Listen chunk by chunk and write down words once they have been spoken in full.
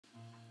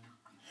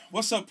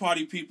What's up,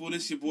 party people?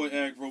 This is your boy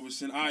Eric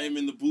Roberson. I am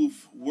in the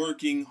booth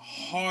working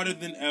harder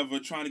than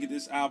ever, trying to get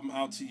this album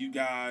out to you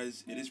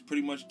guys. It is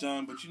pretty much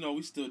done, but you know,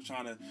 we still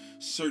trying to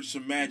search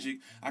some magic.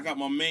 I got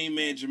my main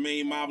man,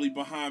 Jermaine Mobley,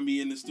 behind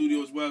me in the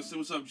studio as well. Say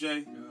what's up,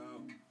 Jay?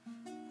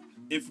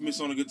 Infamous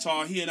on the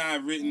guitar. He and I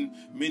have written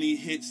many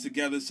hits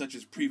together, such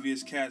as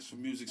Previous Cats for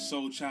Music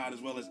Soul Child,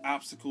 as well as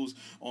Obstacles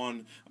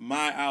on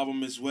my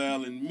album as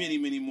well, and many,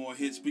 many more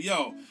hits. But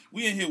yo,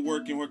 we in here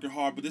working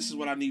hard, but this is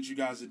what I need you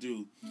guys to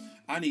do.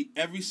 I need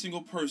every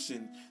single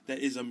person that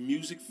is a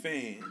music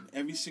fan,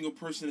 every single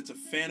person that's a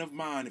fan of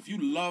mine. If you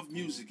love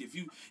music, if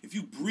you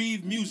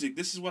breathe music,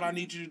 this is what I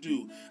need you to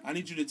do. I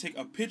need you to take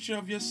a picture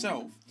of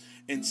yourself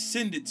and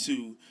send it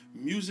to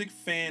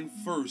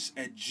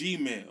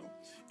musicfanfirst@gmail.com.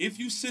 If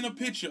you send a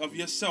picture of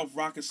yourself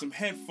rocking some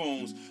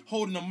headphones,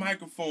 holding a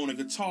microphone, a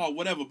guitar,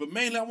 whatever, but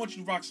mainly I want you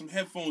to rock some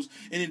headphones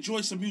and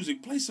enjoy some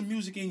music. Play some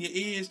music in your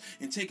ears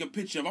and take a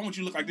picture of it. I want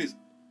you to look like this.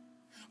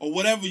 Or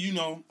whatever, you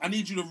know. I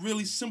need you to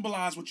really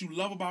symbolize what you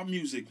love about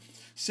music.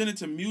 Send it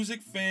to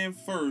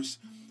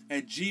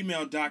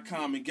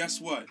musicfanfirst@gmail.com. And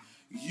guess what?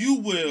 You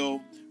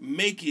will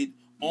make it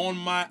on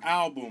my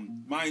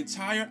album. My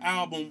entire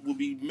album will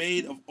be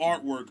made of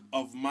artwork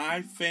of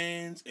my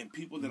fans and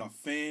people that are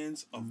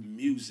fans of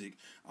music.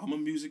 I'm a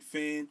music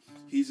fan.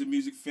 He's a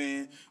music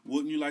fan.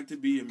 Wouldn't you like to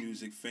be a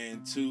music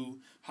fan too?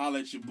 Holla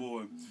at your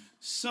boy.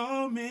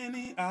 So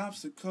many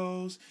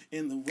obstacles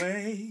in the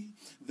way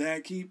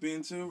that keep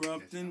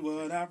interrupting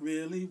what I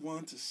really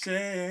want to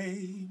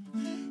say.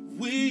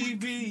 We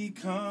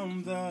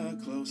become the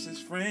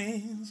closest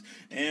friends,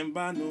 and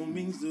by no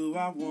means do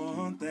I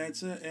want that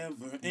to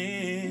ever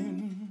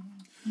end.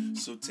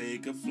 So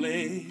take a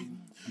flick,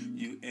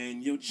 you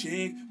and your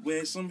chick,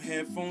 wear some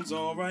headphones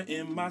all right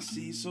in my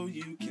seat so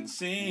you can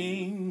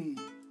sing.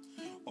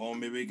 Or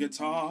maybe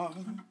guitar.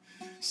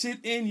 Sit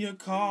in your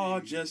car,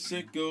 just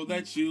signal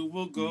that you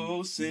will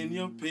go. Send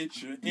your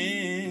picture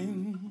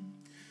in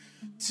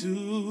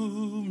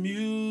to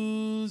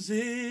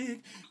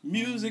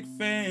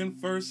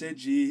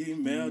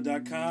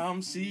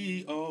musicfanfirst@gmail.com.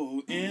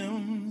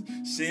 COM.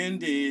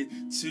 Send it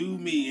to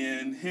me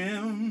and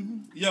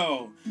him.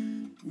 Yo,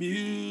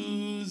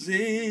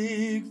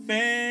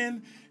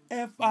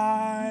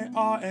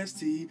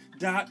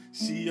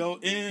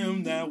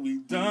 musicfanfirst.com. Now we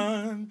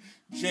done.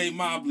 J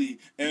Mobley,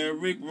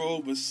 Eric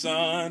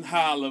Roberson,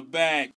 holla back.